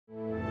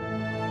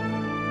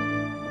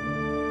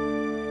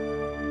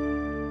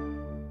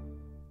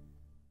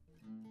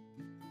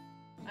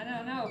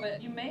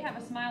but you may have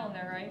a smile in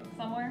there, right?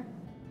 Somewhere?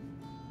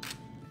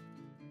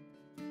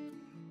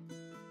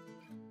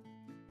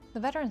 The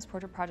Veterans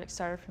Portrait Project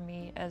started for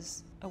me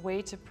as a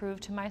way to prove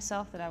to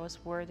myself that I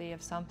was worthy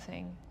of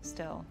something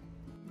still.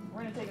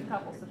 We're going to take a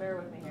couple, so bear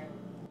with me here.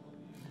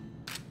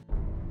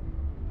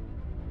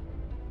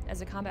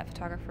 As a combat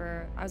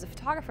photographer, I was a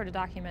photographer to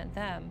document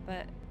them,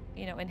 but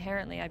you know,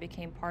 inherently I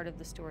became part of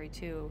the story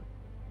too.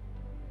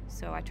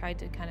 So I tried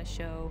to kind of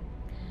show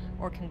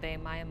or convey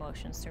my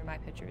emotions through my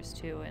pictures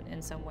too,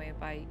 in some way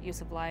by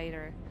use of light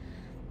or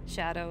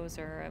shadows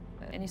or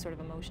any sort of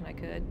emotion I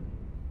could.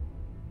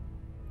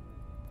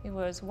 It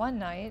was one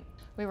night,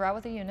 we were out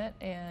with a unit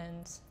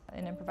and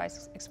an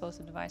improvised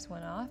explosive device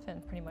went off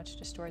and pretty much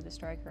destroyed the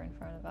striker in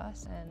front of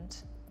us,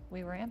 and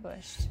we were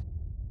ambushed.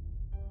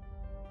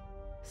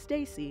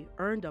 Stacy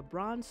earned a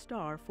Bronze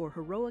Star for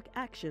heroic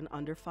action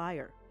under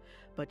fire,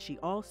 but she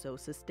also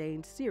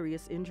sustained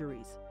serious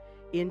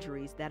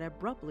injuries that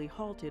abruptly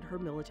halted her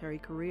military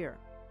career.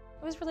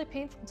 It was a really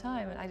painful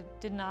time, and I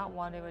did not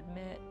want to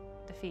admit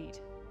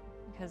defeat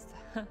because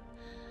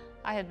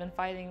I had been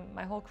fighting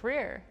my whole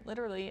career,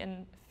 literally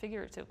and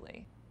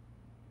figuratively.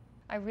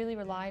 I really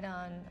relied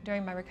on,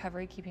 during my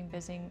recovery, keeping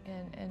busy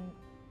and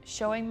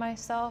showing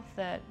myself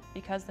that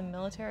because the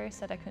military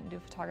said I couldn't do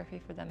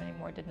photography for them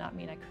anymore did not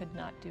mean I could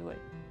not do it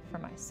for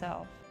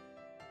myself.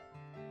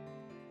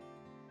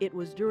 It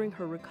was during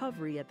her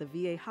recovery at the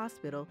VA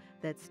hospital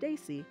that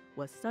Stacy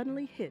was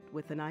suddenly hit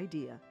with an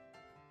idea.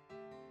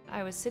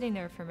 I was sitting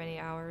there for many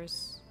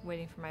hours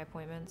waiting for my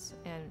appointments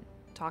and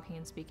talking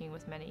and speaking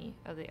with many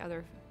of the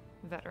other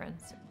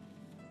veterans.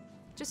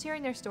 Just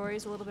hearing their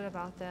stories, a little bit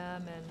about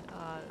them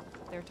and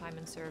their time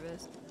in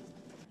service.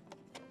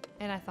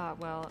 And I thought,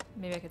 well,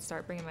 maybe I could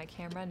start bringing my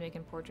camera and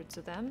making portraits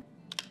of them.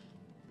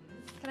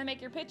 Can I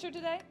make your picture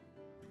today?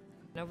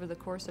 And over the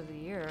course of the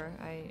year,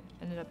 I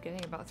ended up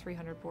getting about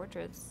 300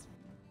 portraits.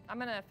 I'm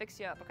gonna fix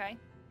you up, okay?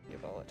 Your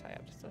bow tie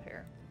up just a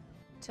hair.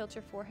 Tilt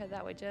your forehead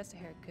that way, just a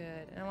hair,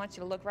 good. And I want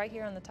you to look right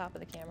here on the top of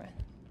the camera.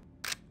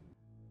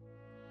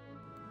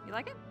 You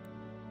like it?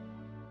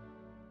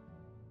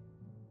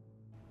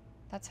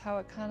 That's how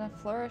it kind of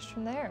flourished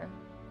from there.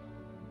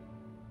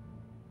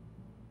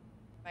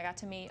 I got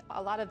to meet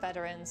a lot of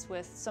veterans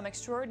with some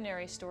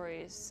extraordinary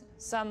stories.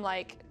 Some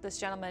like this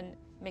gentleman,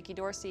 Mickey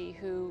Dorsey,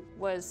 who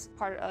was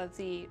part of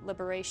the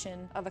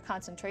liberation of a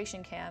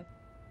concentration camp.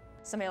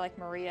 Somebody like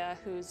Maria,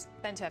 who's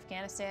been to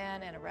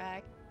Afghanistan and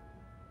Iraq.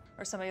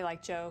 Or somebody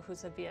like Joe,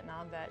 who's a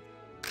Vietnam vet.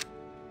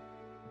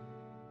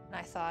 And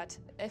I thought,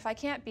 if I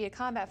can't be a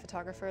combat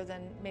photographer,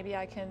 then maybe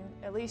I can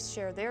at least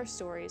share their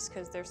stories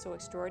because they're so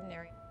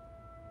extraordinary.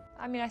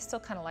 I mean, I still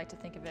kind of like to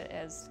think of it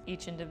as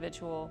each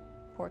individual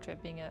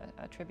portrait being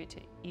a tribute to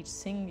each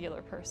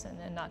singular person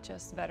and not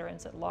just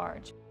veterans at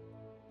large.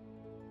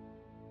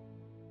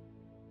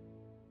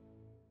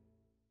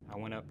 I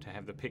went up to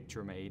have the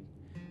picture made,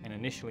 and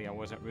initially I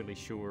wasn't really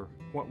sure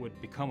what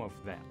would become of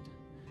that.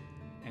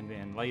 And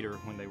then later,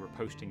 when they were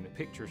posting the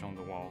pictures on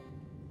the wall,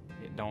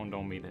 it dawned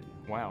on me that,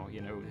 wow, you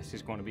know, this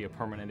is going to be a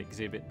permanent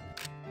exhibit.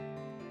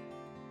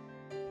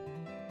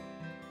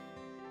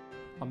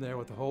 I'm there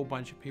with a whole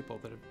bunch of people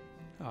that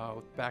have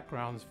with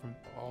backgrounds from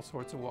all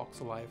sorts of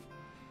walks of life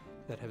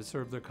that have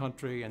served their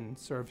country and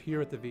served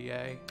here at the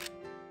VA.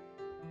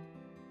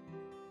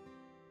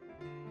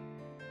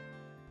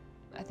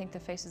 I think the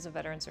faces of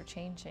veterans are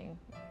changing.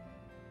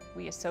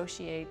 We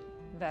associate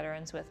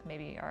veterans with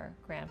maybe our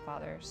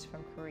grandfathers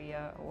from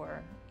Korea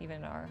or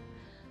even our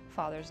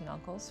fathers and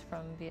uncles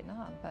from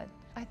Vietnam. But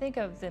I think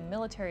of the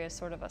military as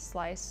sort of a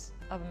slice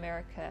of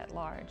America at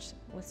large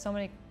with so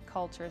many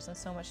cultures and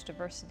so much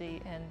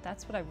diversity, and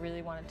that's what I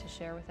really wanted to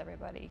share with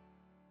everybody.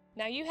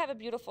 Now you have a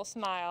beautiful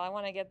smile. I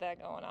want to get that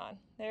going on.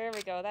 There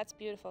we go. That's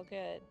beautiful.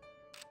 Good.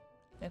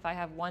 If I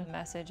have one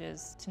message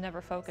is to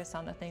never focus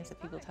on the things that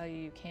people tell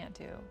you can't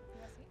do,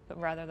 but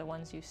rather the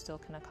ones you still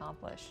can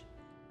accomplish.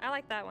 I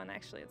like that one,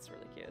 actually. It's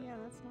really cute. Yeah,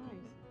 that's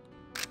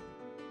nice.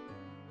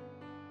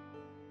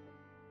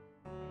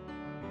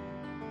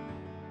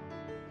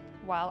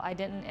 While I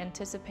didn't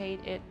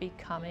anticipate it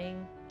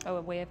becoming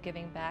a way of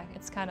giving back,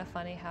 it's kind of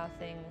funny how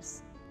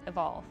things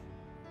evolve.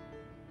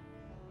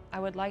 I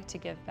would like to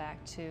give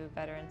back to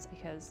veterans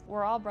because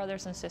we're all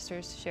brothers and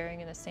sisters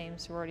sharing in the same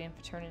sorority and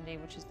fraternity,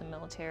 which is the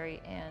military,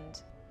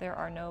 and there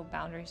are no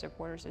boundaries or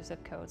borders or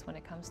zip codes when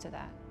it comes to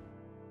that.